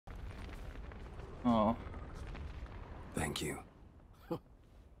Oh. Thank you.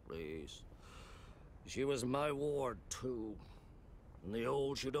 Please. She was my ward, too. And the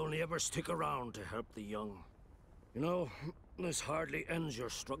old should only ever stick around to help the young. You know, this hardly ends your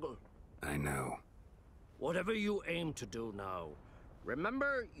struggle. I know. Whatever you aim to do now,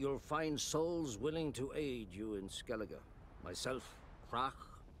 remember you'll find souls willing to aid you in Skellige. Myself, Frach,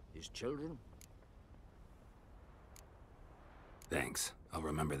 his children. Thanks. I'll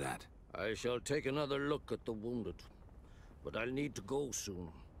remember that. I shall take another look at the wounded. But I'll need to go soon.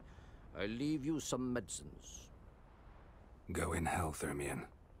 I'll leave you some medicines. Go in health, Ermion.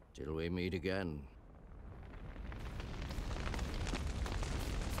 Till we meet again.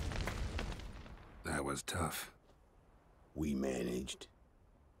 That was tough. We managed.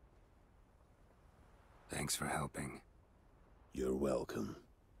 Thanks for helping. You're welcome.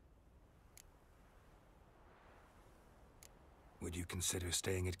 Would you consider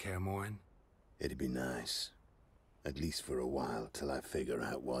staying at Kaer Morhen? It'd be nice. At least for a while, till I figure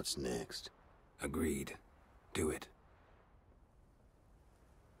out what's next. Agreed. Do it.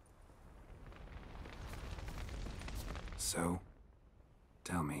 So,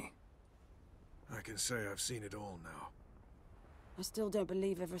 tell me. I can say I've seen it all now. I still don't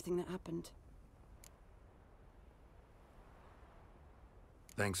believe everything that happened.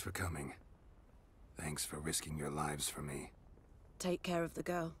 Thanks for coming. Thanks for risking your lives for me. Take care of the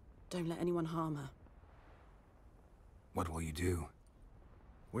girl. Don't let anyone harm her. What will you do?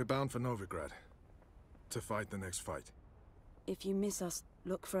 We're bound for Novigrad. To fight the next fight. If you miss us,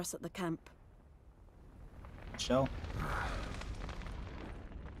 look for us at the camp. Shell.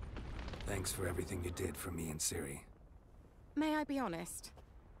 Thanks for everything you did for me and Ciri. May I be honest?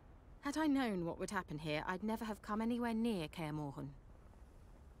 Had I known what would happen here, I'd never have come anywhere near Kaer Morhen.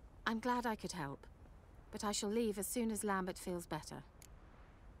 I'm glad I could help, but I shall leave as soon as Lambert feels better.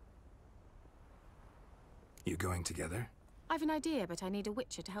 You going together? I've an idea, but I need a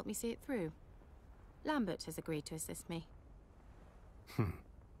witcher to help me see it through. Lambert has agreed to assist me.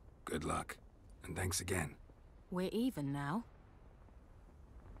 Good luck, and thanks again. We're even now.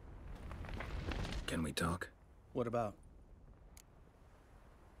 Can we talk? What about?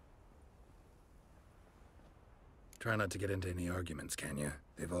 Try not to get into any arguments, can you?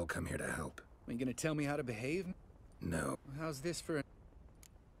 They've all come here to help. Are you gonna tell me how to behave? No. How's this for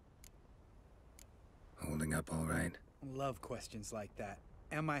Holding up all right? love questions like that?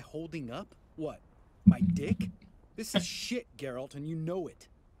 Am I holding up? What? My dick? This is shit, Geralt, and you know it.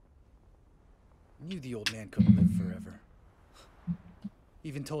 I knew the old man couldn't live forever.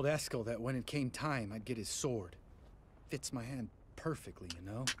 Even told Eskel that when it came time, I'd get his sword. Fits my hand perfectly, you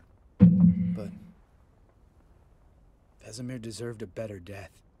know? But Vesemir deserved a better death.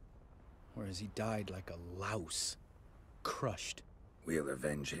 Whereas he died like a louse. Crushed. We'll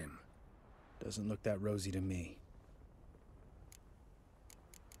avenge him. Doesn't look that rosy to me.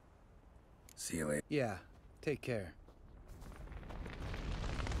 See you later. Yeah, take care.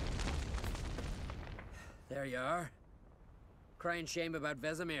 There you are. Crying shame about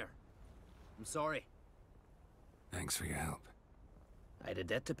Vesemir. I'm sorry. Thanks for your help. I had a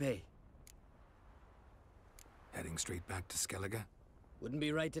debt to pay. Heading straight back to Skellige? Wouldn't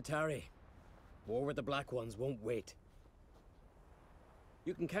be right to tarry. War with the Black Ones won't wait.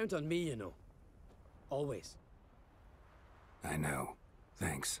 You can count on me, you know. Always. I know.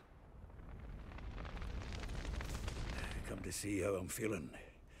 Thanks. Come to see how I'm feeling.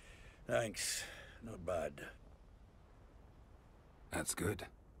 Thanks. Not bad. That's good.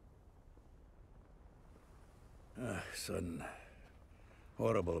 Son.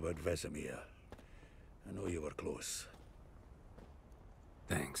 Horrible about Vesemir. I know you were close.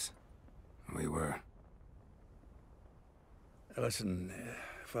 Thanks. We were. Listen,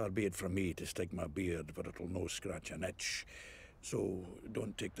 far be it from me to stick my beard, but it'll no scratch an itch. So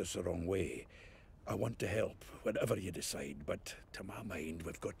don't take this the wrong way. I want to help, whatever you decide, but to my mind,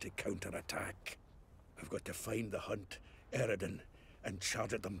 we've got to counterattack. I've got to find the Hunt, Eredin, and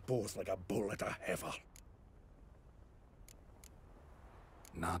charge at them both like a bull at a heifer.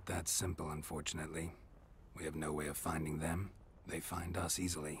 Not that simple, unfortunately. We have no way of finding them. They find us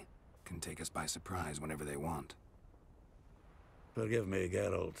easily. Can take us by surprise whenever they want. Forgive me,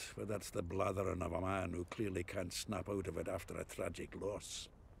 Geralt, but that's the blathering of a man who clearly can't snap out of it after a tragic loss.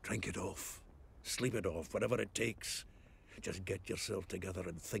 Drink it off. Sleep it off, whatever it takes. Just get yourself together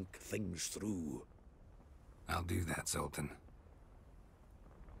and think things through. I'll do that, Sultan.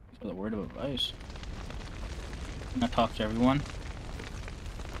 For the word of advice. Can I talk to everyone?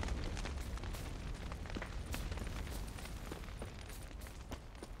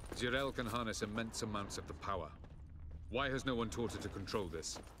 Jirel can harness immense amounts of the power. Why has no one taught her to control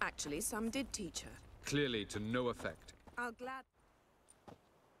this? Actually, some did teach her. Clearly to no effect. I'll glad...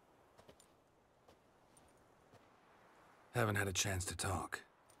 Haven't had a chance to talk.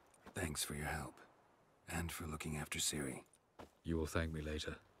 Thanks for your help. And for looking after Ciri. You will thank me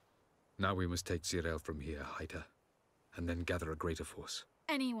later. Now we must take Cyril from here, hide her, and then gather a greater force.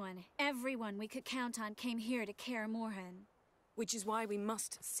 Anyone, everyone we could count on came here to Kaer Morhen. Which is why we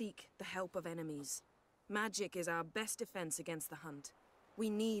must seek the help of enemies. Magic is our best defense against the hunt. We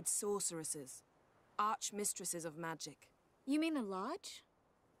need sorceresses. Archmistresses of magic. You mean the Lodge?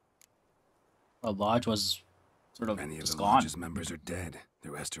 The Lodge was sort of Many of just the gone. Lodge's members are dead.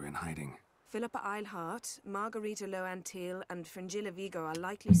 The rest are in hiding. Philippa Eilhart, Margarita Loantil, and Fringilla Vigo are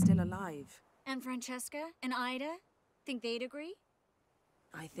likely still alive. And Francesca and Ida? Think they'd agree?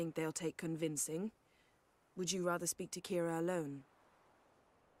 I think they'll take convincing. Would you rather speak to Kira alone?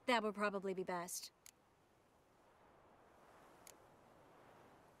 That would probably be best.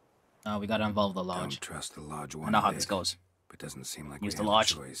 We gotta involve the Lodge. Don't trust the Lodge I one know how bit, this goes. but doesn't seem like Use we the have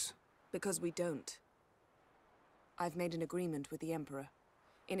Lodge. a choice. Because we don't. I've made an agreement with the Emperor.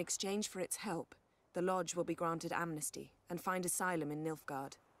 In exchange for its help, the Lodge will be granted amnesty and find asylum in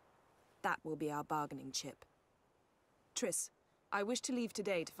Nilfgaard. That will be our bargaining chip. Triss, I wish to leave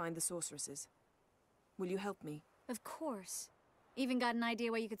today to find the sorceresses. Will you help me? Of course. Even got an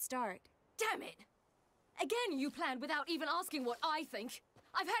idea where you could start. Damn it! Again you planned without even asking what I think.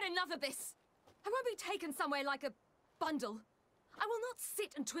 I've had enough of this. I won't be taken somewhere like a bundle. I will not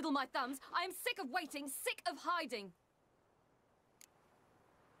sit and twiddle my thumbs. I am sick of waiting, sick of hiding.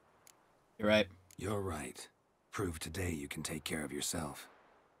 You're right. You're right. Prove today you can take care of yourself.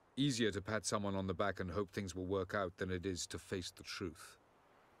 Easier to pat someone on the back and hope things will work out than it is to face the truth.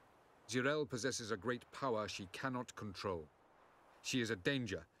 Jirel possesses a great power she cannot control. She is a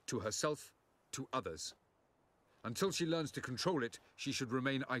danger to herself, to others. Until she learns to control it, she should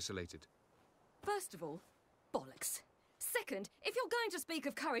remain isolated. First of all, bollocks. Second, if you're going to speak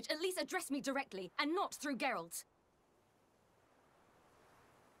of courage, at least address me directly, and not through Geralt.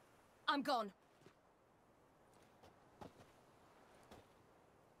 I'm gone.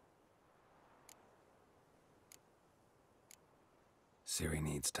 Ciri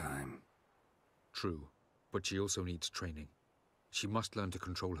needs time. True, but she also needs training. She must learn to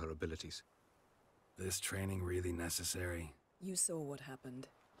control her abilities. This training really necessary? You saw what happened.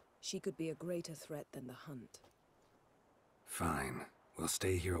 She could be a greater threat than the hunt. Fine. We'll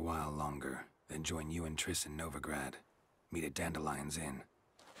stay here a while longer, then join you and Triss in Novigrad. Meet at Dandelion's Inn.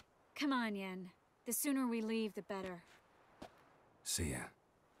 Come on, Yen. The sooner we leave, the better. See ya.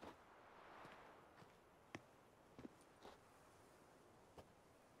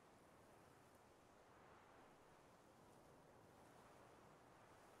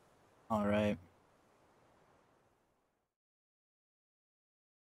 All right.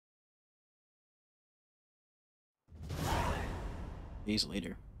 Days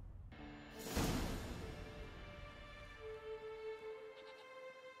later.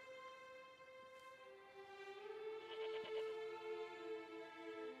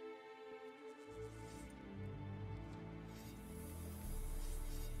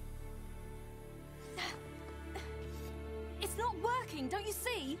 It's not working, don't you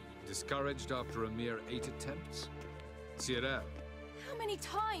see? Discouraged after a mere 8 attempts? Cyril, How many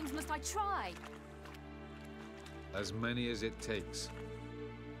times must I try? as many as it takes.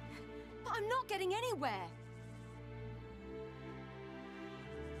 But I'm not getting anywhere.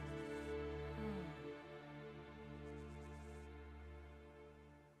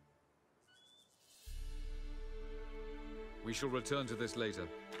 We shall return to this later.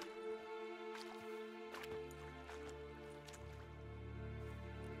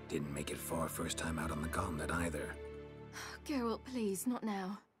 Didn't make it far first time out on the gauntlet either. Geralt, please, not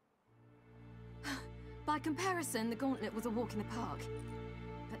now. By comparison, the gauntlet was a walk in the park.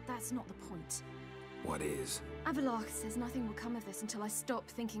 But that's not the point. What is? Avalok says nothing will come of this until I stop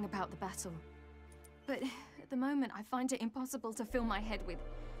thinking about the battle. But at the moment, I find it impossible to fill my head with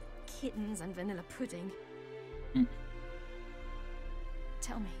kittens and vanilla pudding.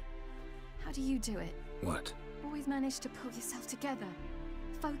 Tell me, how do you do it? What? Always manage to pull yourself together.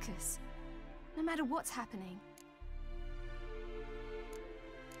 Focus. No matter what's happening.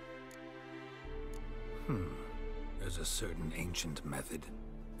 There's a certain ancient method.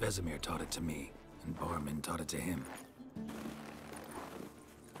 Vesemir taught it to me, and Barman taught it to him.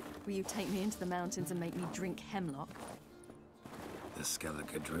 Will you take me into the mountains and make me drink hemlock? The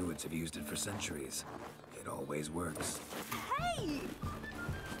Skellige druids have used it for centuries. It always works. Hey!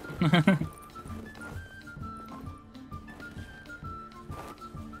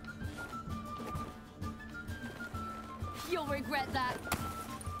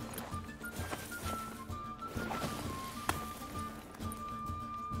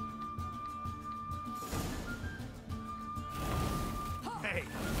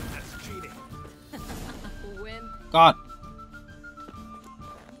 God.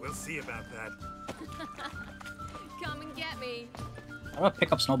 We'll see about that. Come and get me. How do I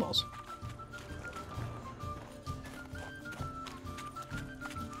pick up snowballs?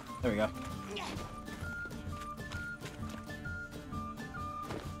 There we go. Hey!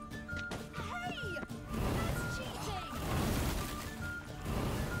 That's cheating!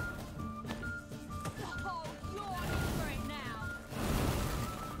 Oh, you're in for it now.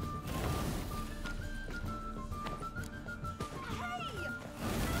 Hey!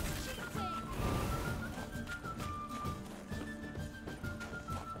 That's cheating!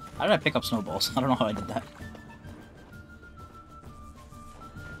 How did I pick up snowballs? I don't know how I did that.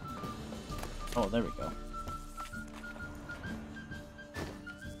 Oh, there we go.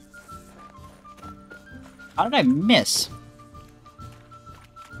 How did I miss?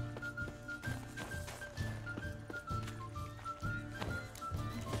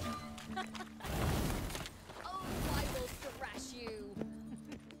 Oh, I will thrash you.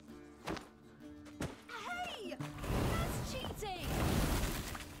 Hey! That's cheating!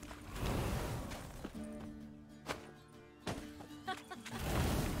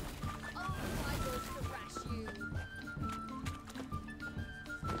 Oh, I will thrash you.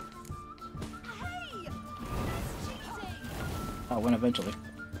 Hey! That's cheating! I'll win eventually.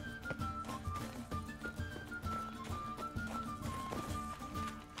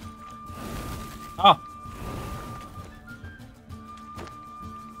 Oh!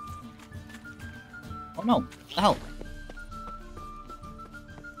 Oh no! What the hell?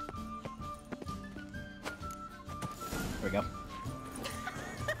 There we go.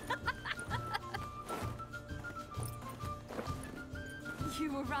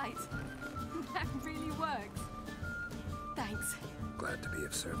 You were right. That really works. Thanks. Glad to be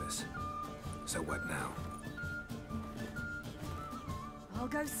of service. So what now? I'll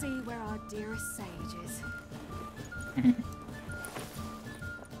go see where our dearest sage is.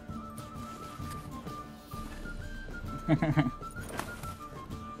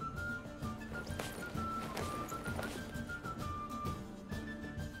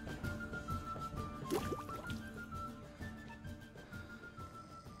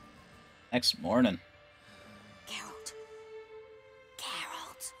 Next morning. Geralt.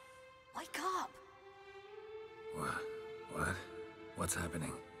 Geralt. Wake up. What? What's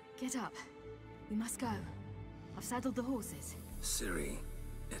happening? Get up. We must go. I've saddled the horses. Ciri,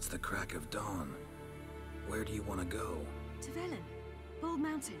 it's the crack of dawn. Where do you want to go? To Velen. Bald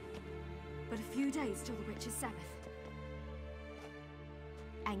Mountain. But a few days till the Witch's Sabbath.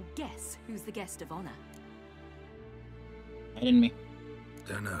 And guess who's the guest of honor? Hidden me.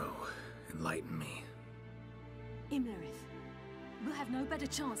 Dunno. Enlighten me. Imlerith. We'll have no better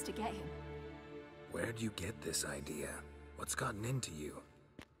chance to get him. Where'd you get this idea? What's gotten into you?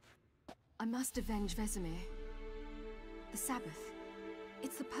 I must avenge Vesemir. The Sabbath.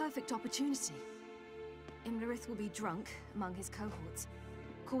 It's the perfect opportunity. Imlerith will be drunk among his cohorts,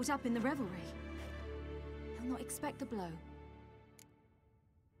 caught up in the revelry. He'll not expect the blow.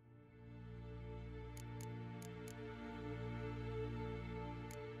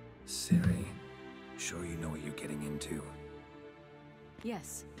 Ciri, sure you know what you're getting into?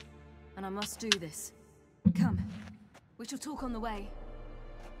 Yes, and I must do this. Come, we shall talk on the way.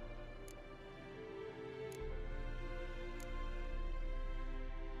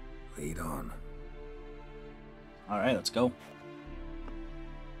 Lead on. Alright, let's go.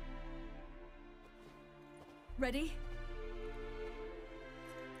 Ready?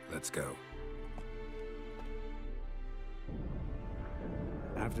 Let's go.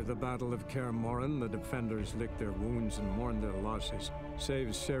 After the Battle of Kaer Morhen, the defenders licked their wounds and mourned their losses, save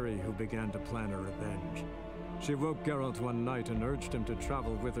Ciri, who began to plan her revenge. She woke Geralt one night and urged him to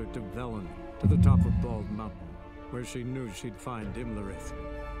travel with her to Velen, to the top of Bald Mountain, where she knew she'd find Imlerith.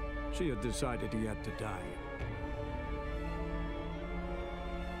 She had decided he had to die.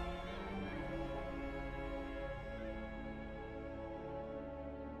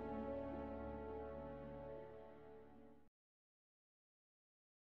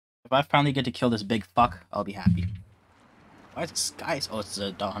 If I finally get to kill this big fuck, I'll be happy. Why is it skies? Oh, it's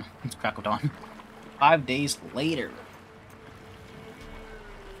dawn. It's crack of dawn. 5 days later.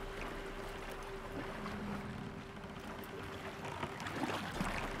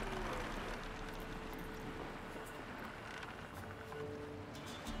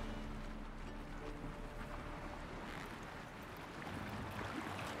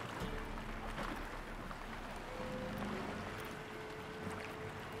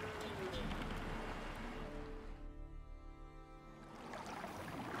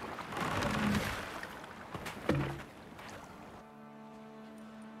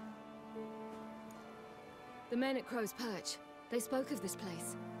 men at Crow's Perch, they spoke of this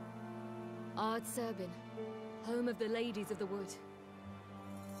place. Ard Serbin, home of the Ladies of the Wood.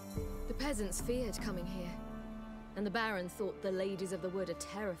 The peasants feared coming here, and the Baron thought the Ladies of the Wood a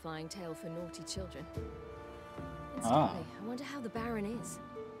terrifying tale for naughty children. Incidentally, I wonder how the Baron is.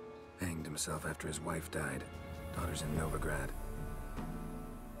 Hanged himself after his wife died. Daughter's in Novigrad.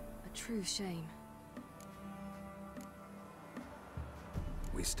 A true shame.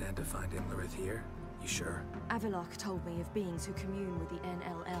 We stand to find Imlerith here? You sure? Avalok told me of beings who commune with the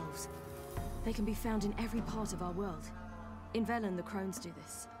NL elves. They can be found in every part of our world. In Velen, the Crones do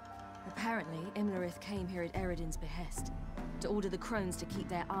this. Apparently, Imlerith came here at Eredin's behest, to order the Crones to keep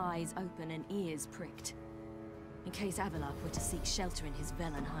their eyes open and ears pricked, in case Avalok were to seek shelter in his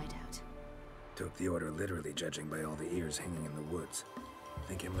Velen hideout. Took the order literally, judging by all the ears hanging in the woods.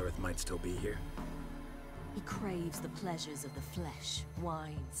 Think Imlerith might still be here? He craves the pleasures of the flesh,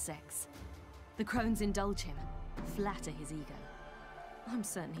 wine, sex. The Crones indulge him, flatter his ego. I'm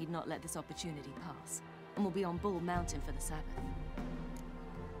certain he'd not let this opportunity pass, and will be on Bull Mountain for the Sabbath.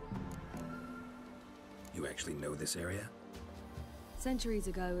 You actually know this area? Centuries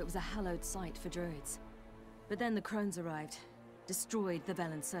ago, it was a hallowed site for druids. But then the Crones arrived, destroyed the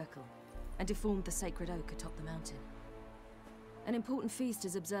Velen Circle, and deformed the sacred oak atop the mountain. An important feast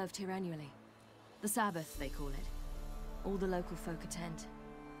is observed here annually. The Sabbath, they call it. All the local folk attend.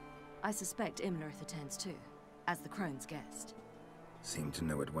 I suspect Imlerith attends too, as the Crone's guest. Seem to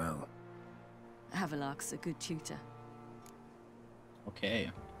know it well. Avalok's a good tutor. Okay.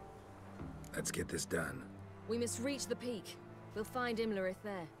 Let's get this done. We must reach the peak. We'll find Imlerith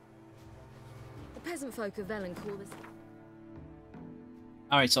there. The peasant folk of Velen call this...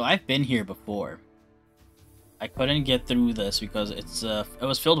 Alright, so I've been here before. I couldn't get through this because it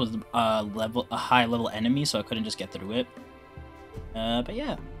was filled with a high level enemy, so I couldn't just get through it. But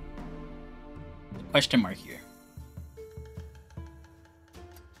yeah. The question mark here.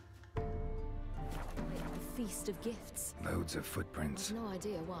 A feast of gifts. Loads of footprints. I've no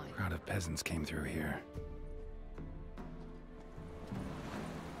idea why. Crowd of peasants came through here.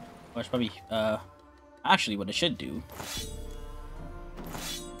 Well, I should probably, actually what I should do.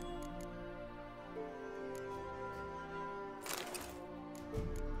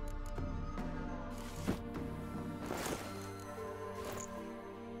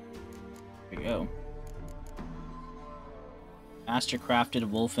 There we go. Mastercrafted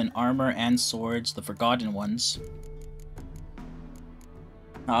wolfen armor and swords, the forgotten ones.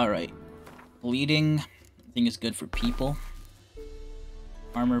 Alright. Bleeding, I think is good for people.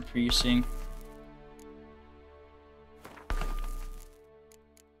 Armor piercing.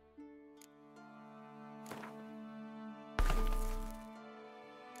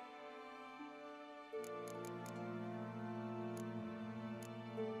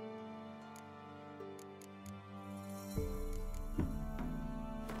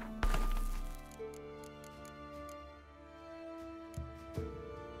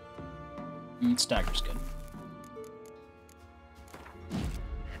 Stagger's good.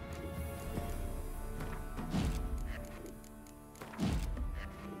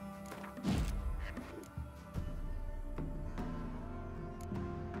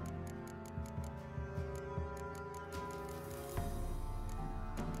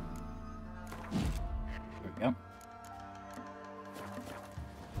 There we go.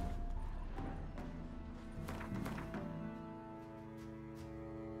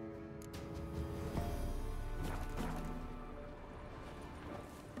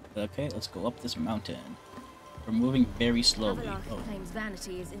 Okay, let's go up this mountain. We're moving very slowly. Avalok claims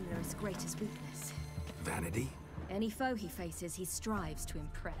vanity is Imlerith's greatest weakness. Vanity? Any foe he faces, he strives to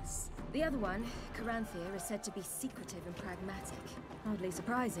impress. The other one, Caranthir, is said to be secretive and pragmatic. Hardly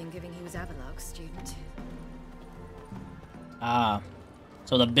surprising, given he was Avalok's student. Ah,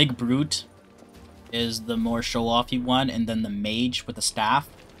 so the big brute is the more show-offy one, and then the mage with the staff,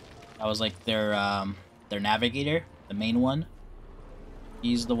 that was like their navigator, the main one.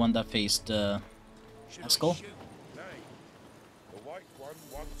 He's the one that faced Eskel. Nay, the white one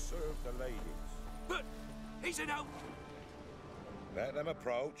once served the ladies. But he's an out. Let them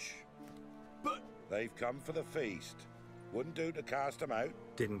approach. But They've come for the feast. Wouldn't do to cast them out.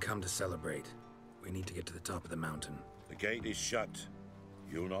 Didn't come to celebrate. We need to get to the top of the mountain. The gate is shut.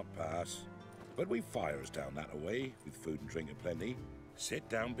 You'll not pass. But we've fires down that away, with food and drink aplenty. Sit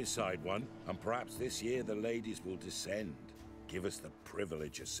down beside one, and perhaps this year the ladies will descend. Give us the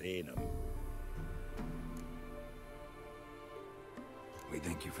privilege of seeing them. We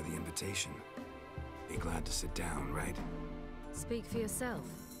thank you for the invitation. Be glad to sit down, right? Speak for yourself.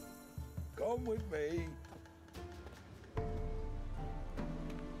 Come with me.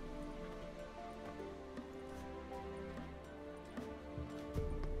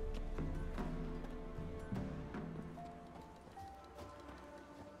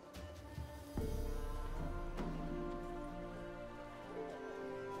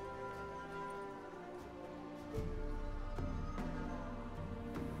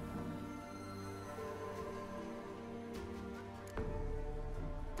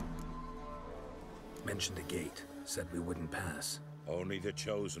 Mentioned a gate. Said we wouldn't pass. Only the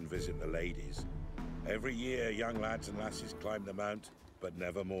chosen visit the ladies. Every year, young lads and lasses climb the mount, but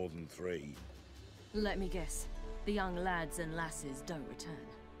never more than 3. Let me guess. The young lads and lasses don't return.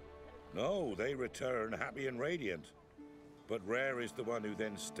 No, they return happy and radiant. But rare is the one who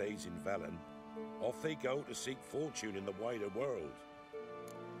then stays in Velen. Off they go to seek fortune in the wider world.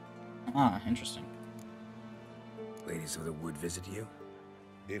 Ah, interesting. Ladies of the Wood visit you?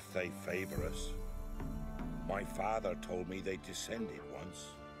 If they favor us. My father told me they descended once.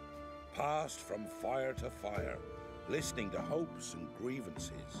 Passed from fire to fire, listening to hopes and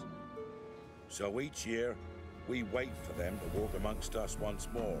grievances. So each year, we wait for them to walk amongst us once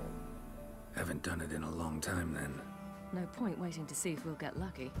more. Haven't done it in a long time, then. No point waiting to see if we'll get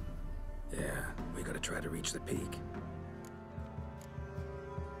lucky. Yeah, we gotta try to reach the peak.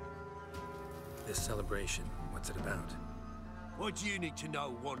 This celebration, what's it about? What do you need to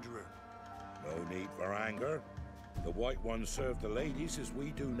know, Wanderer? No need for anger. The White Ones serve the ladies as we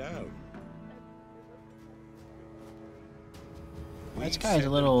do now. This guy's a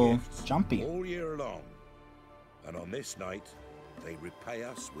little jumpy. All year long. And on this night, they repay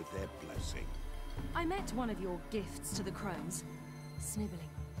us with their blessing. I met one of your gifts to the crones. Sniveling,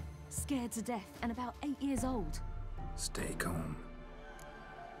 scared to death, and about 8 years old. Stay calm.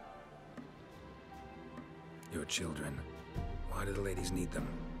 Your children. Why do the ladies need them?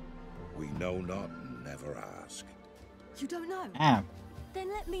 We know not and never ask. You don't know? Ah. Then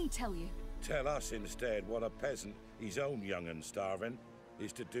let me tell you. Tell us instead what a peasant, his own young and starving,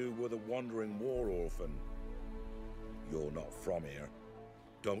 is to do with a wandering war orphan. You're not from here.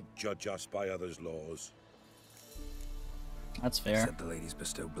 Don't judge us by others' laws. That's fair. Said the ladies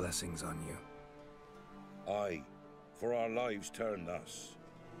bestow blessings on you. Aye, for our lives turn thus.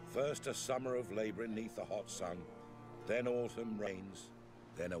 First a summer of labouring neath the hot sun, then autumn rains,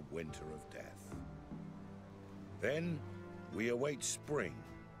 then a winter of death. Then we await spring,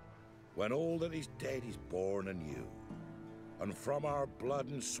 when all that is dead is born anew. And from our blood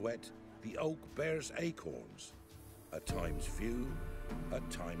and sweat, the oak bears acorns, at times few, at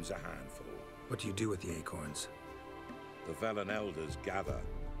times a handful. What do you do with the acorns? The Velen elders gather,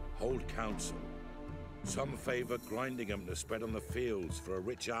 hold council. Some favour grinding them to spread on the fields for a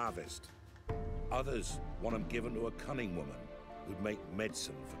rich harvest. Others want them given to a cunning woman who'd make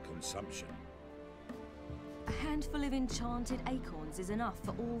medicine for consumption. A handful of enchanted acorns is enough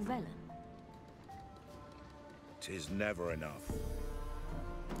for all Velen. 'Tis never enough.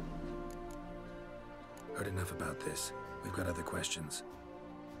 Heard enough about this. We've got other questions.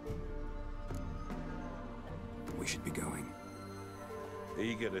 We should be going.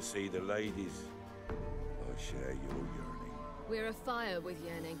 Eager to see the ladies. I share your yearning. We're afire with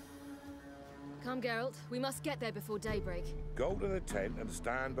yearning. Come, Geralt. We must get there before daybreak. Go to the tent and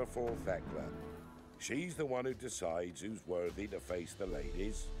stand before Thekla. She's the one who decides who's worthy to face the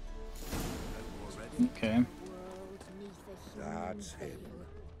ladies. Okay. That's him.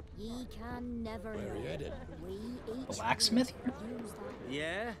 Ye can never Where are you headed? Blacksmith here?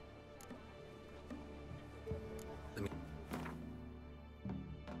 Yeah?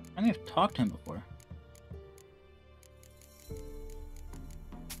 I think I've talked to him before.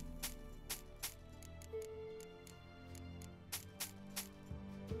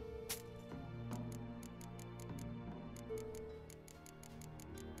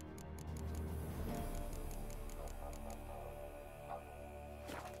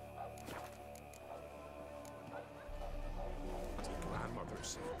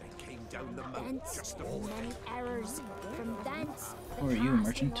 They came down the mountain Thence just the before many errors. From thence the Who are you, casting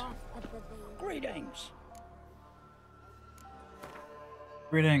merchant? off of the veil. Greetings.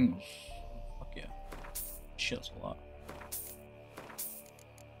 Greetings. Fuck yeah. Shit's a lot.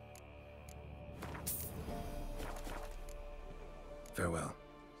 Farewell.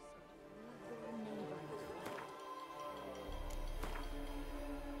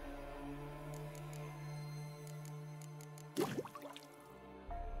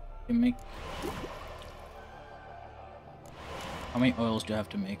 You make. How many oils do I have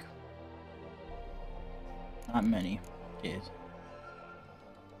to make? Not many. Okay.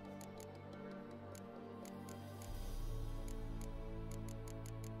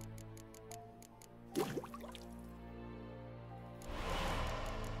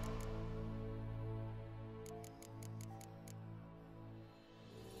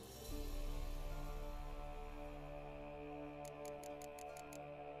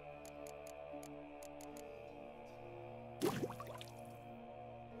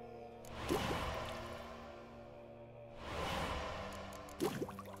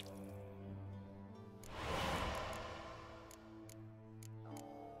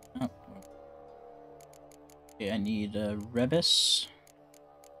 Okay, I need Rebus.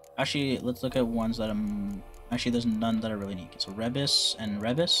 Actually, let's look at ones that I'm... Actually, there's none that I really need. So Rebus and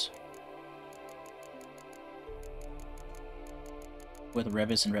Rebus. With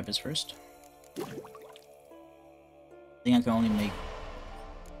Rebus and Rebus first. I think I can only make...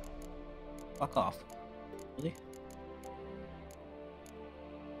 Fuck off. Really?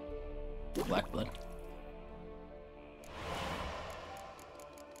 Black blood.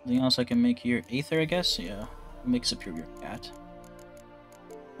 Anything else I can make here? Aether, I guess? Yeah. Make Superior Cat.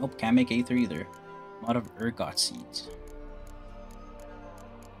 Nope, can't make Aether either. A lot of ergot seeds.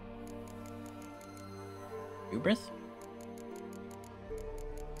 Ubreath?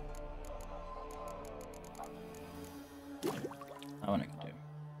 That one I can do.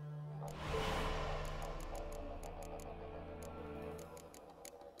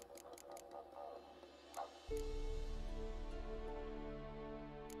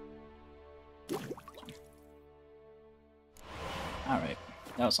 Alright,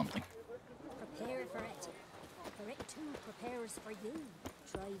 that was something. Prepare for it. For it too prepares for you.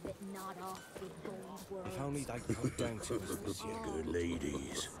 Drive it not off with bold words. If only they'd put down to us this year. Good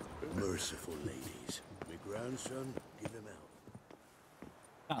ladies. Merciful ladies. My grandson, give him out.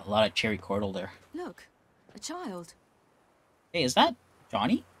 Got a lot of cherry cordial there. Look, a child. Hey, is that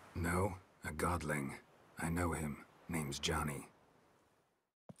Johnny? No, a godling. I know him. Name's Johnny.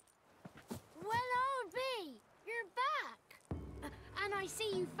 Well, old B, you're back. And I see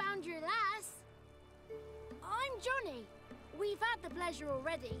you found your lass. I'm Johnny. We've had the pleasure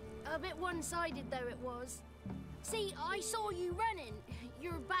already. A bit one-sided though it was. See, I saw you running.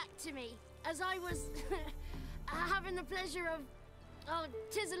 Your back to me. As I was having the pleasure of... Oh,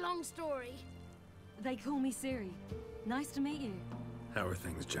 'tis a long story. They call me Siri. Nice to meet you. How are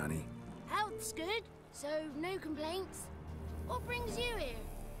things, Johnny? Health's good, so no complaints. What brings you here?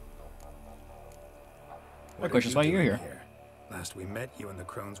 Of course, that's why you're here. Last we met, you and the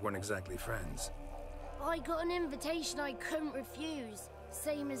Crones weren't exactly friends. I got an invitation I couldn't refuse,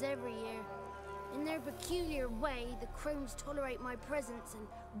 same as every year. In their peculiar way, the Crones tolerate my presence and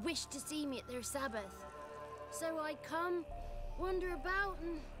wish to see me at their Sabbath. So I come, wander about,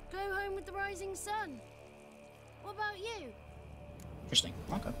 and go home with the rising sun. What about you? Interesting.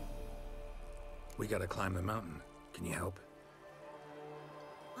 Okay. We gotta climb the mountain. Can you help?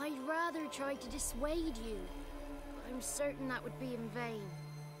 I'd rather try to dissuade you. I'm certain that would be in vain.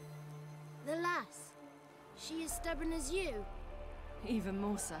 The lass, she as stubborn as you? Even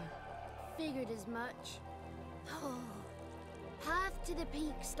more so. Figured as much. Oh. Path to the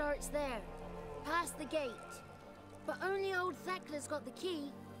peak starts there, past the gate. But only old Thekla's got the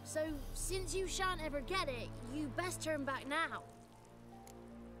key, so since you shan't ever get it, you best turn back now.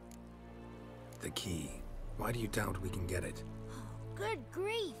 The key. Why do you doubt we can get it? Good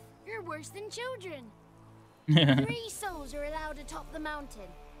grief, you're worse than children. 3 souls are allowed atop the mountain,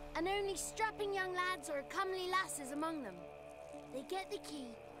 and only strapping young lads or comely lasses among them. They get the key,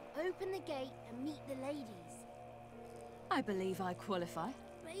 open the gate, and meet the ladies. I believe I qualify.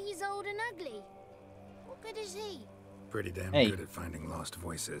 But he's old and ugly. What good is he? Pretty damn good at finding lost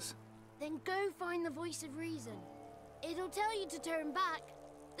voices. Then go find the voice of reason. It'll tell you to turn back.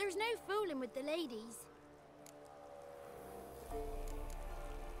 There's no fooling with the ladies.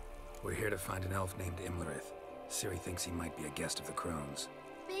 We're here to find an elf named Imlerith. Ciri thinks he might be a guest of the Crones.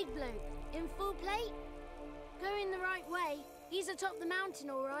 Big bloke, in full plate? Going the right way. He's atop the mountain,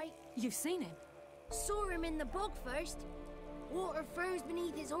 all right. You've seen him? Saw him in the bog first. Water froze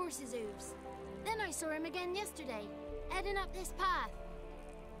beneath his horse's hooves. Then I saw him again yesterday, heading up this path.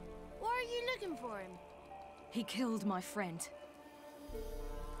 Why are you looking for him? He killed my friend.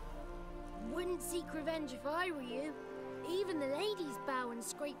 Wouldn't seek revenge if I were you. Even the ladies bow and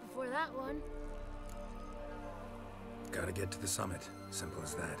scrape before that one. Gotta get to the summit. Simple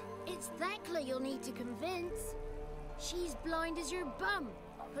as that. It's Thekla you'll need to convince. She's blind as your bum,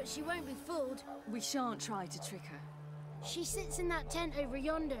 but she won't be fooled. We shan't try to trick her. She sits in that tent over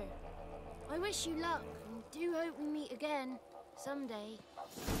yonder. I wish you luck, and do hope we meet again, someday.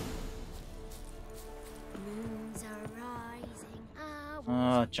 Moons are rising.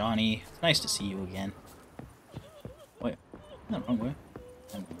 Oh, Johnny. It's nice to see you again. Wait. No, wrong way.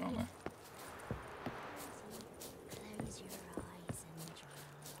 I'm going the wrong way. Close your eyes and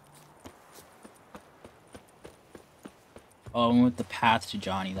Oh, I'm with the path to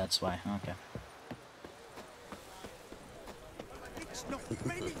Johnny, that's why. Okay. It's not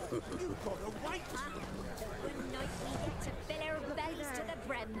ready. You've got to wait. The night we get to fill our bellies to the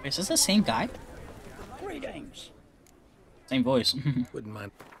brim. Wait, is this the same guy? Greetings. Same voice. Wouldn't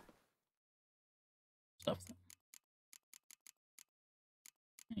mind. Stuff.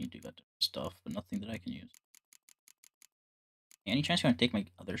 You do got stuff, but nothing that I can use. Any chance you want to take my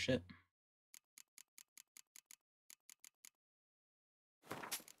other shit?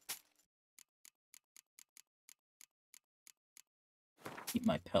 Keep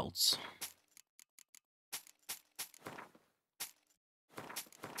my pelts.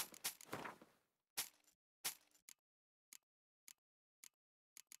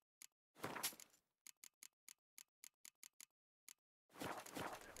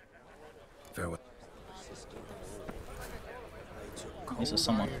 Farewell. This is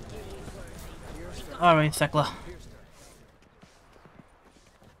someone. Alright, Thekla.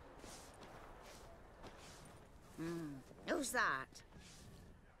 Who's that?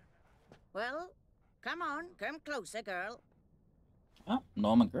 Well, come on, come closer, girl. Oh, no,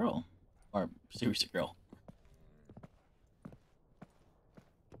 I'm a girl. Or seriously, girl.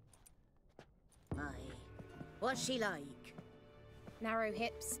 Aye. What's she like? Narrow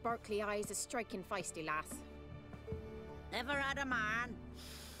hips, sparkly eyes, a striking feisty lass. Never had a man.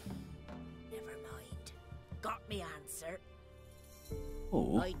 Never mind. Got me answer.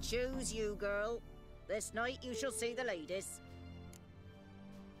 Oh. I choose you, girl. This night you shall see the ladies.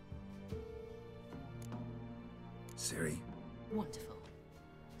 Ciri. Wonderful.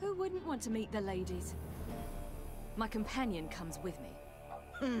 Who wouldn't want to meet the ladies? My companion comes with me.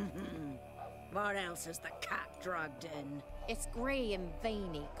 What else is the cat dragged in? It's grey and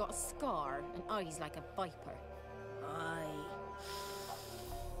veiny, got a scar, and eyes like a viper. Aye.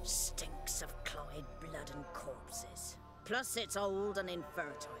 Stinks of clotted blood and corpses. Plus it's old and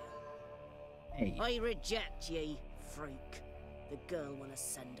infertile. Hey. I reject ye, freak. The girl will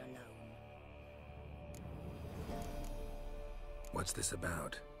ascend alone. What's this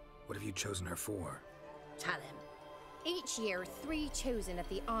about? What have you chosen her for? Tell him. Each year, 3 chosen have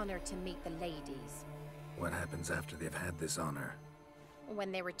the honor to meet the ladies. What happens after they've had this honor?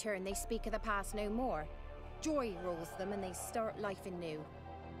 When they return, they speak of the past no more. Joy rules them and they start life anew.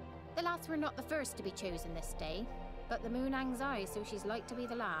 The lads were not the first to be chosen this day, but the moon hangs high, so she's like to be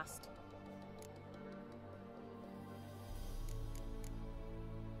the last.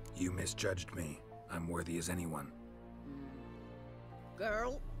 You misjudged me. I'm worthy as anyone.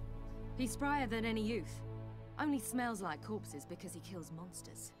 Girl? He's sprier than any youth. Only smells like corpses because he kills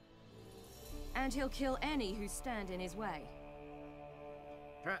monsters. And he'll kill any who stand in his way.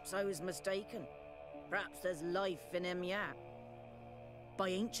 Perhaps I was mistaken. Perhaps there's life in him yet. By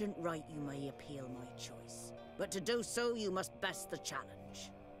ancient right you may appeal my choice. But to do so you must best the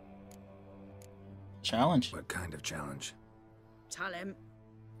challenge. Challenge? What kind of challenge? Tell him.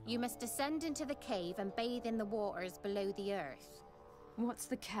 You must descend into the cave and bathe in the waters below the earth. What's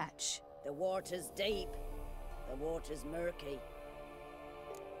the catch? The water's deep. The water's murky.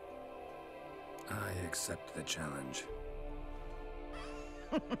 I accept the challenge.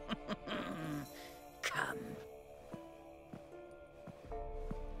 Come.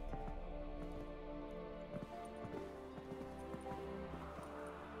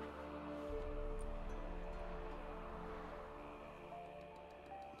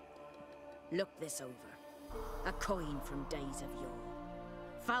 Look this over. A coin from days of yore.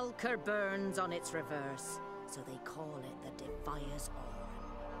 Falker burns on its reverse, so they call it the Defier's Aura.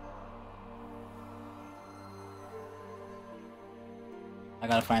 I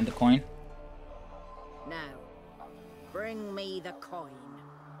gotta find the coin. Now, bring me the coin.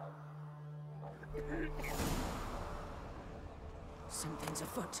 Something's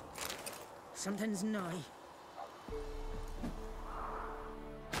afoot. Something's nigh.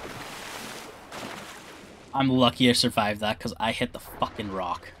 I'm lucky I survived that because I hit the fucking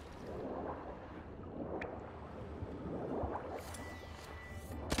rock.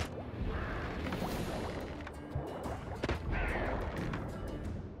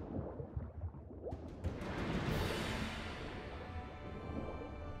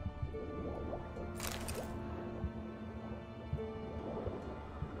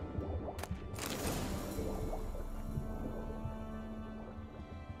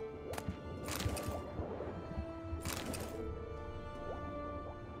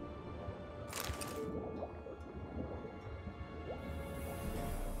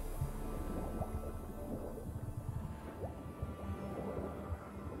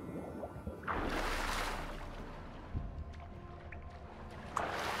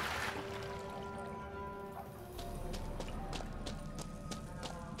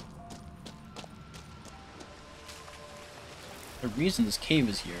 The reason this cave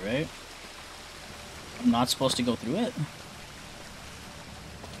is here, right? I'm not supposed to go through it?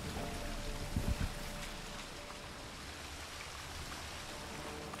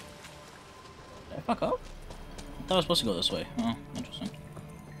 Did I fuck up? I thought I was supposed to go this way. Oh, interesting.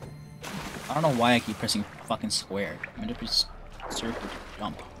 I don't know why I keep pressing fucking square. I mean, to press Circle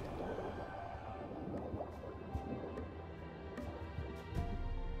jump.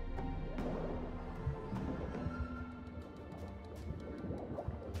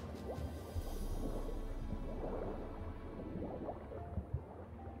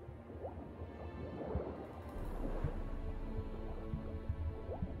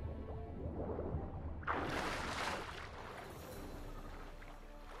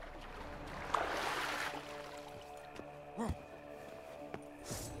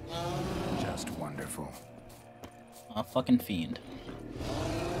 Just wonderful. A fucking fiend.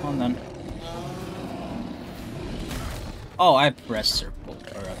 Come on then. Oh, I pressed circle,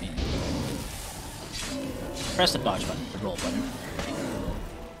 or I mean, press the dodge button, the roll button.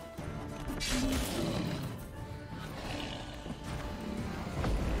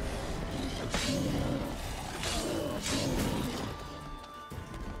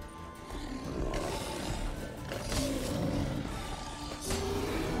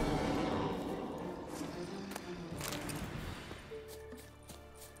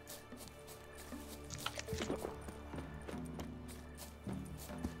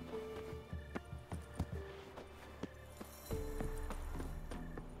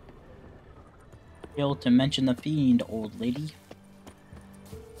 Fail to mention the fiend, old lady.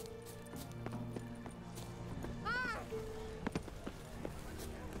 I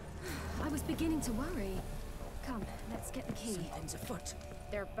was beginning to worry. Come, let's get the key. Something's afoot.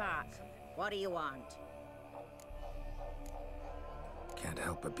 They're back. What do you want? Can't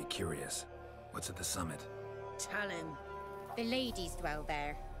help but be curious. What's at the summit? Tell him. The ladies dwell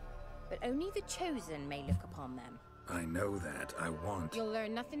there, but only the chosen may look upon them. I know that. I want... You'll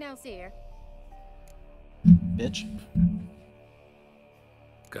learn nothing else here. Bitch.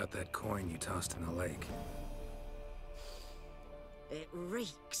 Got that coin you tossed in the lake. It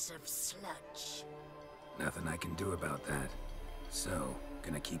reeks of sludge. Nothing I can do about that. So,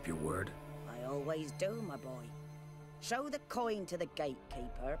 gonna keep your word? I always do, my boy. Show the coin to the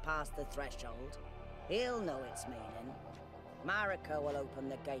gatekeeper past the threshold. He'll know its meaning. Marika will open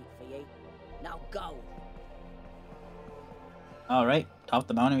the gate for you. Now go. Alright, top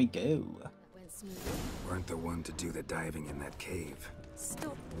the mountain we go. Weren't the one to do the diving in that cave.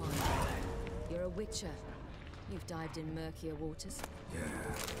 Stop lying. You're a witcher. You've dived in murkier waters. Yeah,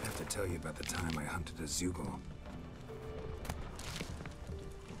 I have to tell you about the time I hunted a Zugel.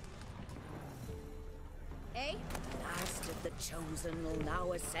 Eh? Last of the chosen will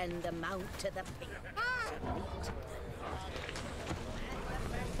now ascend the mount to the peak. To meet the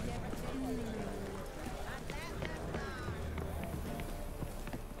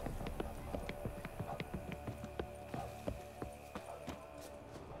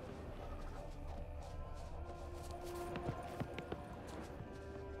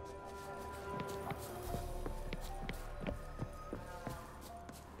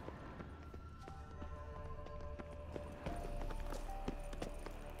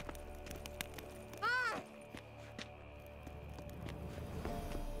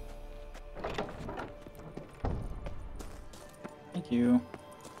Thank you.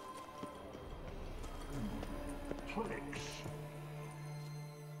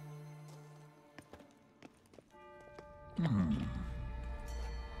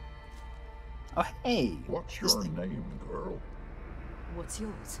 Oh, hey. What's your name, girl? What's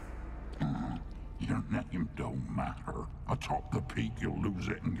yours? Your name don't matter. Atop the peak, you'll lose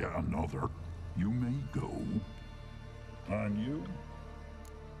it and get another. You may go. And you?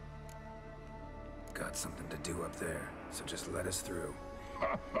 Got something to do up there, so just let us through.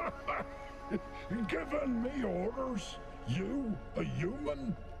 Giving me orders? You, a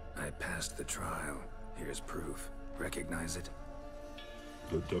human? I passed the trial. Here's proof. Recognize it?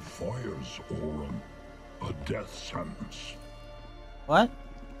 The Defier's Aurum. A death sentence. What?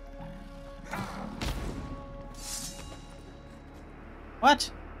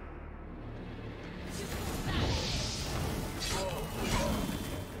 What?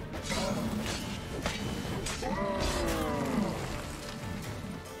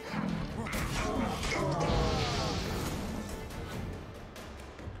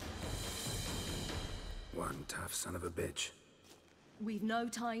 One tough son of a bitch. We've no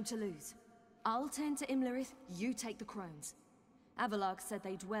time to lose. I'll tend to Imlerith, you take the crones. Avalok said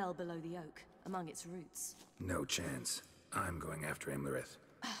they dwell below the oak, among its roots. No chance. I'm going after Imlerith.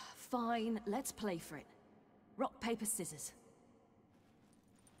 Fine, let's play for it. Rock, paper, scissors.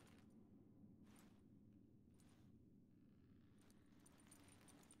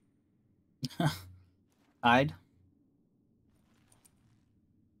 Hide.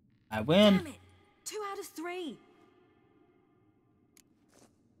 I win. Damn it! 2 out of 3.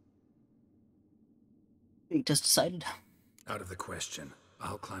 We just decided. Out of the question.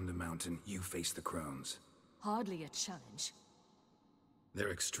 I'll climb the mountain, you face the crones. Hardly a challenge.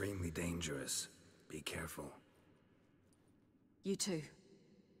 They're extremely dangerous. Be careful. You too.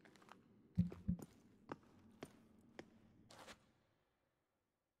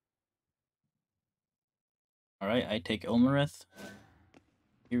 Alright, I take Ilmarith,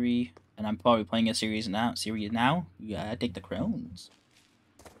 Ciri, and I'm probably playing a series now. Yeah, I take the crones.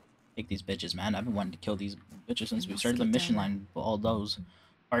 Take these bitches, man. I've been wanting to kill these bitches since we started the mission line all those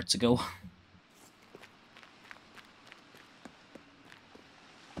parts ago.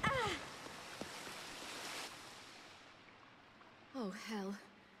 Oh, hell.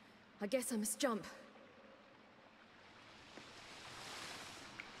 I guess I must jump.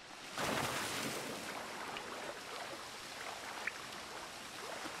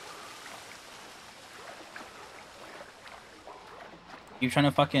 You're trying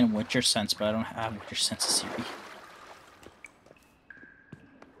to fucking Witcher sense, but I don't have Witcher sense, Ciri.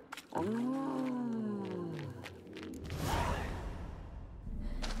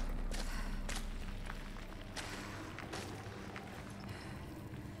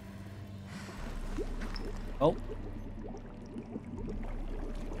 Oh.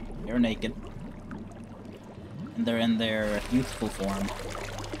 They're naked. And they're in their youthful form.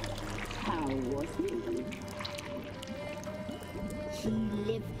 How was he? He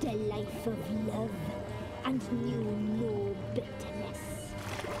lived a life of love and knew no bitterness.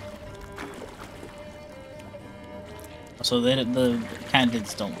 So the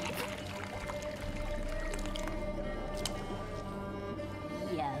candidates don't.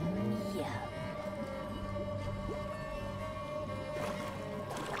 Yum, yum.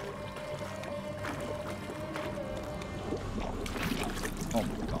 Oh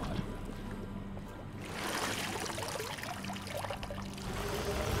my god.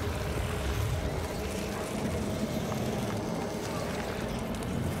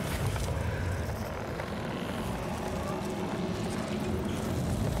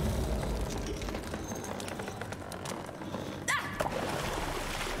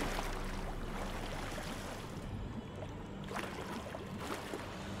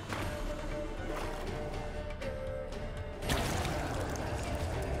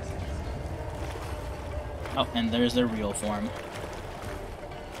 Oh, and there's their real form.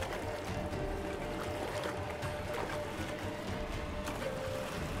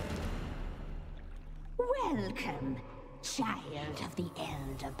 Welcome, child of the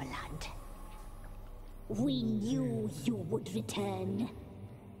Elder Blood. We knew you would return.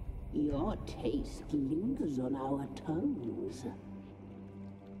 Your taste lingers on our tongues.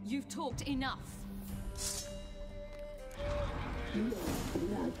 You've talked enough. Your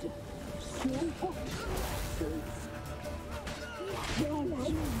blood, so hot, so your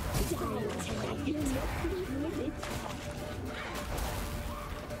life died tonight. You're not leaving with it.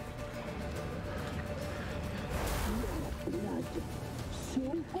 Your blood, so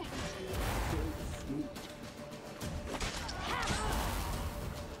hot, so sweet.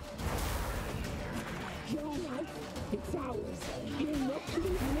 Your life, it's ours. You're not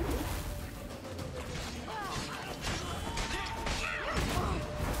leaving with it.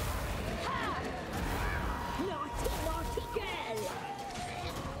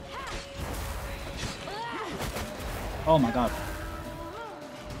 Oh my god.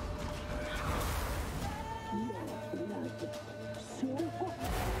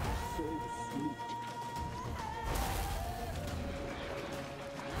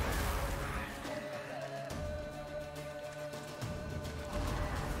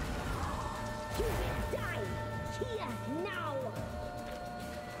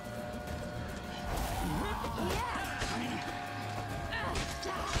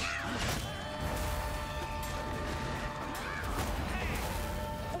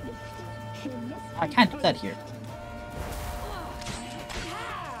 I can't do that here.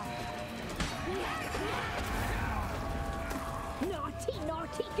 Naughty,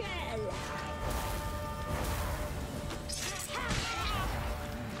 naughty girl!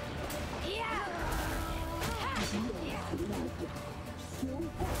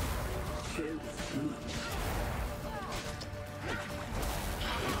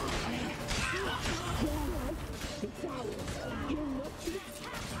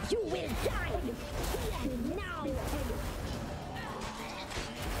 You will die here now!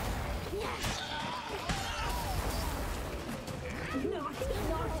 Naughty,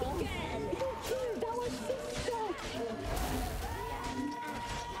 naughty girl! Killed our sister!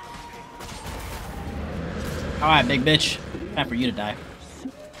 Alright, big bitch. Time for you to die.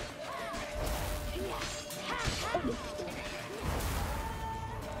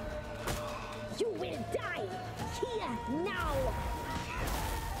 You will die here now!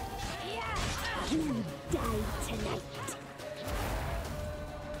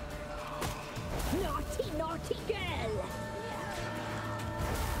 naughty, naughty girl.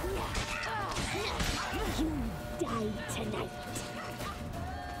 You die tonight.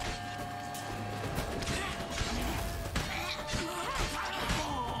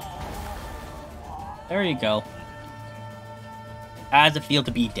 There you go. How does it feel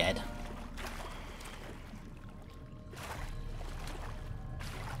to be dead?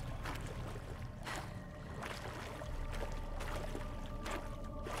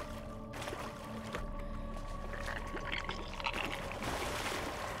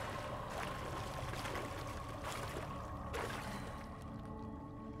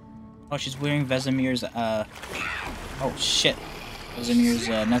 Oh, she's wearing Vesemir's, oh shit. Vesemir's,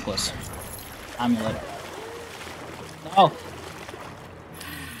 necklace. Amulet. No!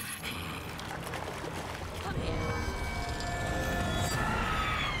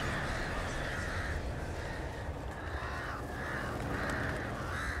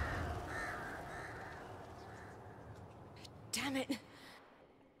 Damn it.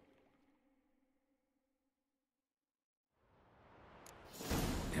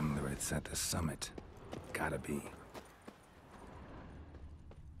 Imlerith's at the summit. Gotta be.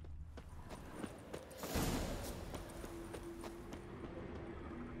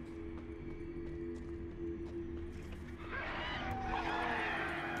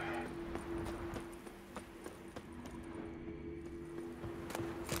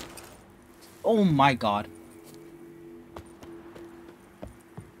 Oh my god.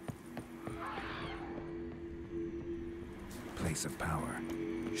 Place of power.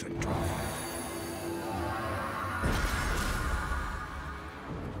 Should draw.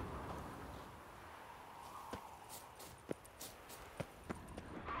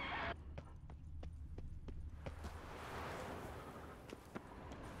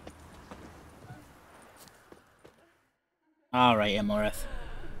 Alright, Emlerith.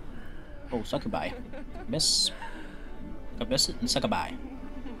 Oh, suckaby. Miss. Miss it and suckaby.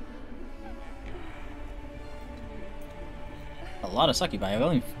 A lot of succubi. I've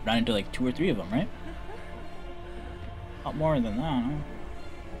only run into like 2 or 3 of them, right? Not more than that, huh?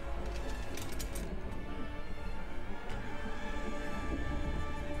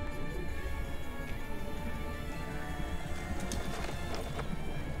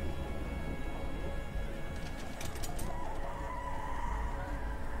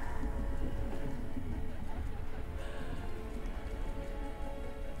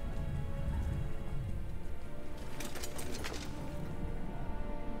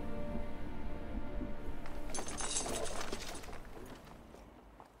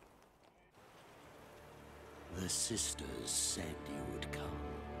 The sisters said you would come.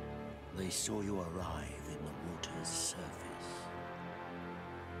 They saw you arrive in the water's surface.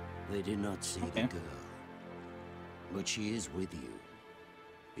 They did not see the girl. But she is with you,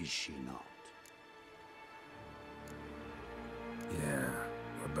 is she not? Yeah,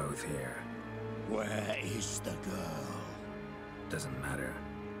 we're both here. Where is the girl? Doesn't matter.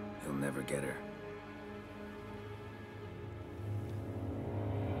 You'll never get her.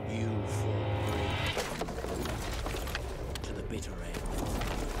 You fought bravely to the bitter end.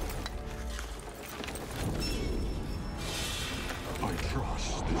 I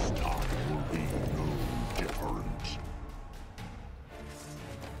trust this time will be no different.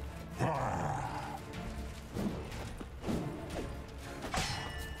 Well,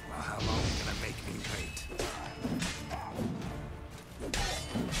 how long are you gonna make me wait?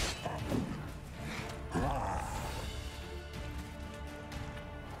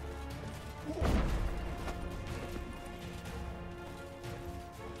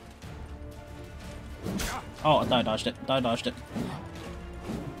 Oh, I thought I dodged it. I thought I dodged it.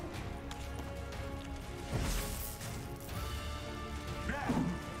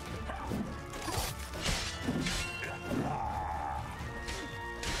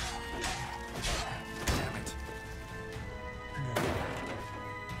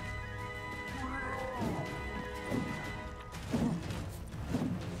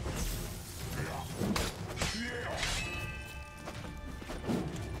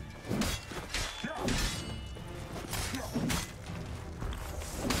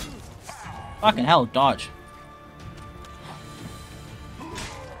 Fucking hell, dodge.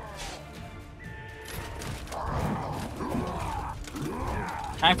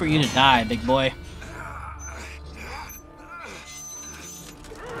 Time for you to die, big boy.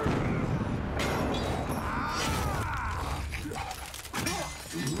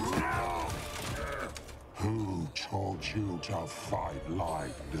 Who told you to fight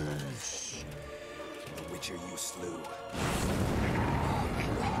like this? The Witcher you slew.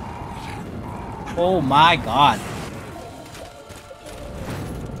 Oh my god.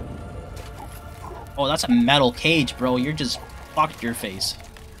 Oh, that's a metal cage, bro. You're just fucked your face.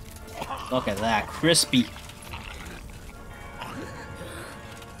 Look at that, crispy.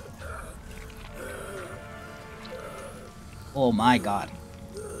 Oh my god.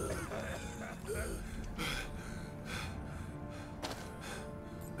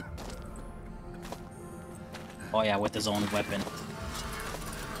 Oh yeah, with his own weapon.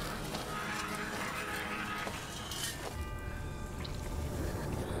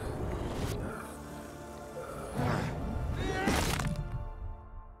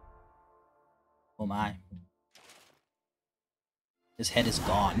 Oh my. His head is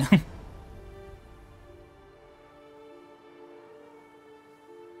gone.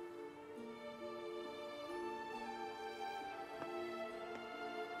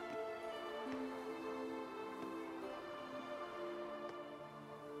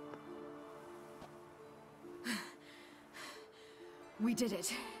 We did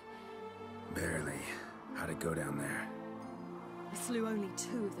it. Barely. How'd it go down there? I slew only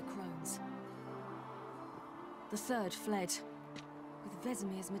 2 of the crones. The third fled, with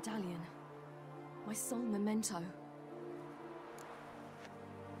Vesemir's medallion. My sole memento.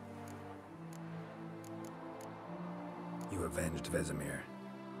 You avenged Vesemir.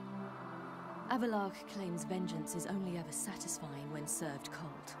 Avalark claims vengeance is only ever satisfying when served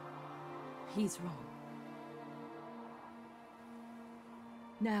cold. He's wrong.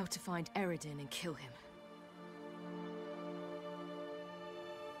 Now to find Eredin and kill him.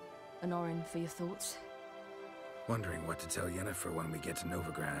 Anorin, for your thoughts? Wondering what to tell Yennefer when we get to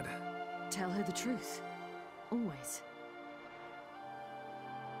Novigrad. Tell her the truth. Always.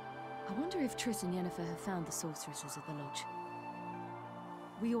 I wonder if Triss and Yennefer have found the sorceresses at the lodge.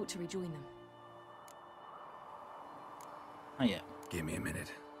 We ought to rejoin them. Not yet. Give me a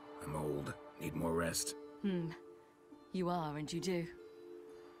minute. I'm old. Need more rest. You are, and you do.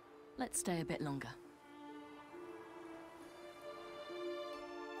 Let's stay a bit longer.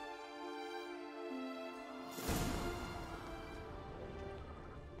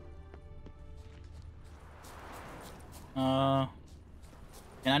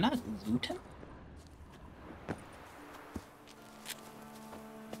 Can I not loot him?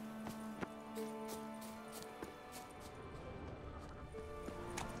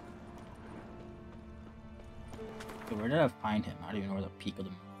 Okay, where did I find him? I don't even know where the peak of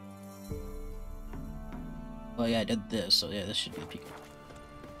the... Oh yeah, I did this, so yeah, this should be the peak.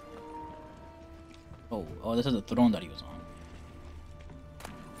 Oh, this is the throne that he was on.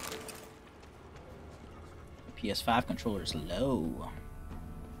 The PS5 controller is low.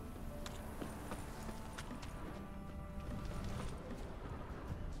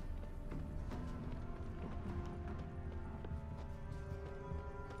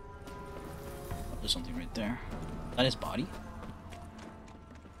 There's something right there. Is that his body?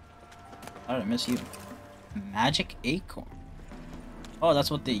 How did I miss you? Magic acorn. Oh,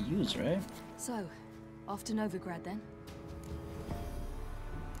 that's what they use, right? So, off to Novigrad then?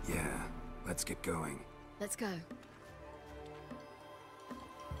 Yeah, let's get going. Let's go.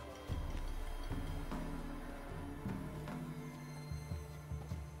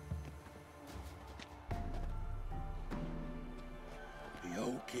 The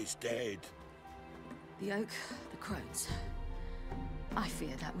oak is dead. The oak, the crones. I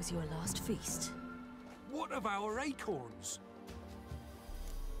fear that was your last feast. What of our acorns?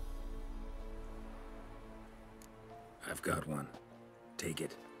 I've got one. Take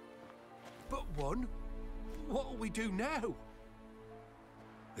it. But one? What'll we do now?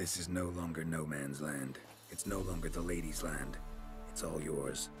 This is no longer no man's land. It's no longer the lady's land. It's all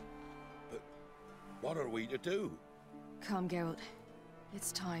yours. But what are we to do? Come, Geralt.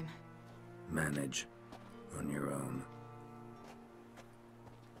 It's time. Manage. On your own.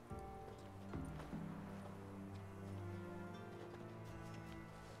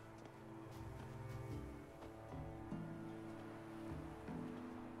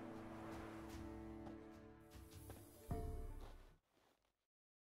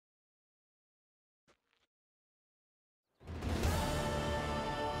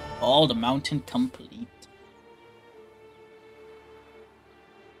 All the mountain complete.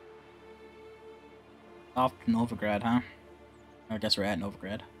 Off to Novigrad, huh? I guess we're at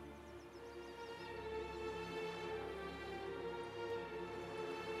Novigrad.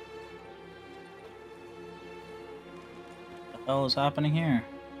 What the hell is happening here?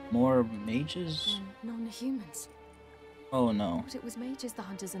 More mages? Non-humans. Oh no. But it was mages the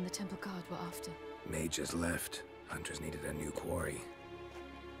hunters and the Temple Guard were after. Mages left. Hunters needed a new quarry.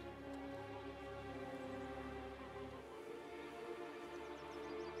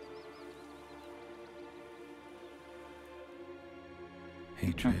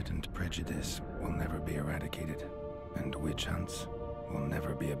 Hatred and prejudice will never be eradicated, and witch hunts will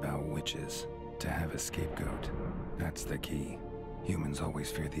never be about witches. To have a scapegoat, that's the key. Humans always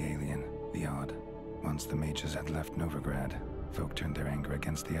fear the alien, the odd. Once the mages had left Novigrad, folk turned their anger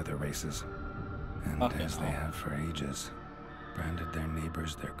against the other races. And as they have for ages, branded their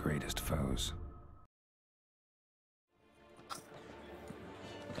neighbors their greatest foes.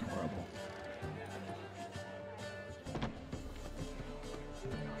 Horrible.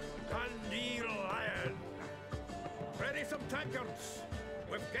 Condil Iron! Ready some tankards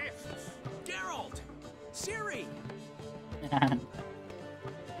with guests! Geralt! Ciri!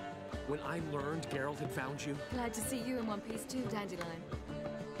 When I learned Geralt had found you... Glad to see you in one piece too, Dandelion.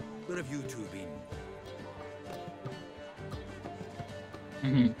 Where have you two been?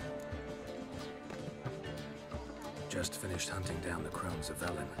 Just finished hunting down the crones of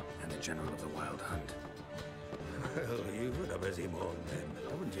Velen and the general of the Wild Hunt. Well, you've had a busy morning then,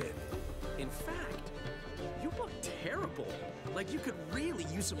 haven't you? In fact, you look terrible. Like you could really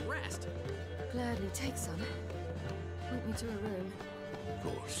use some rest. Gladly take some. Point me to a room. Of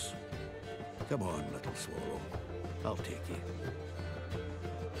course. Come on, little swallow. I'll take you.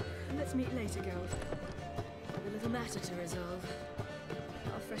 Let's meet later, Geralt. A little matter to resolve.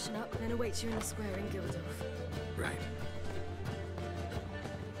 I'll freshen up, then await you in the square in Gildorf. Right.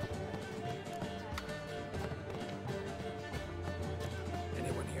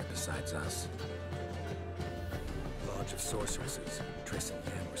 Anyone here besides us? Lodge of Sorceresses. Triss and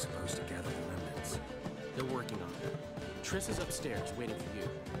Yen were supposed to gather the remnants. They're working on it. Triss is upstairs, waiting for you.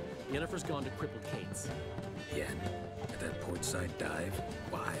 Yennefer's gone to Crippled Kate's. Yen? At that portside dive?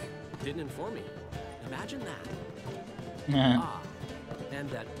 Why? Didn't inform me. Imagine that. And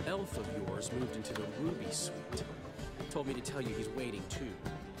that elf of yours moved into the Ruby Suite. Told me to tell you he's waiting too.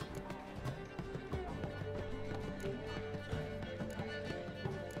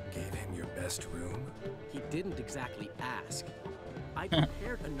 Gave him your best room? He didn't exactly ask. I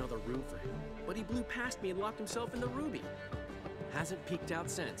prepared another room for him, but he blew past me and locked himself in the Ruby. Hasn't peeked out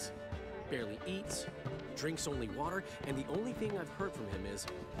since. Barely eats, drinks only water, and the only thing I've heard from him is,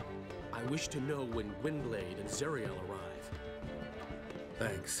 I wish to know when Gwynblade and Zuriel arrive.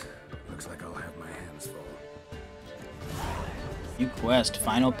 Thanks. Looks like I'll have my hands full. New quest,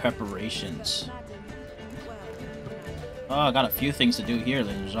 final preparations. Oh, I got a few things to do here,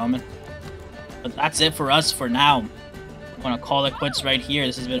 ladies and gentlemen. But that's it for us for now. I'm gonna call it quits right here.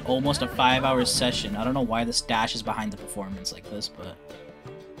 This has been almost a 5-hour session. I don't know why the stash is behind the performance like this, but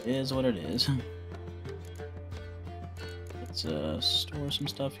it is what it is. Let's store some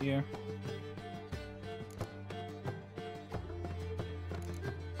stuff here.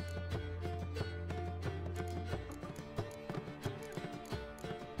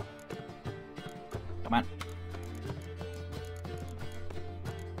 Come on.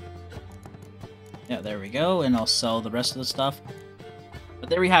 Yeah, there we go, and I'll sell the rest of the stuff. But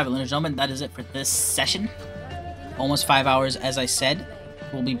there we have it, ladies and gentlemen. That is it for this session. Almost 5 hours, as I said.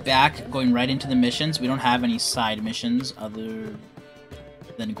 We'll be back, going right into the missions. We don't have any side missions other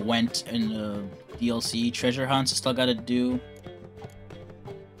than Gwent and the DLC treasure hunts I still gotta do.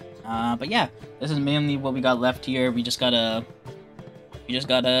 But yeah, this is mainly what we got left here. We just gotta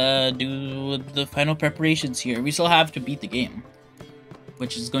do the final preparations here. We still have to beat the game,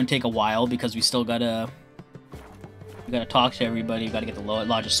 which is going to take a while because we gotta talk to everybody. We gotta get the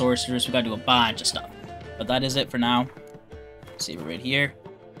Lodge of Sorcerers. We gotta do a bunch of stuff. But that is it for now. Save it right here.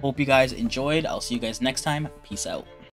 Hope you guys enjoyed. I'll see you guys next time. Peace out.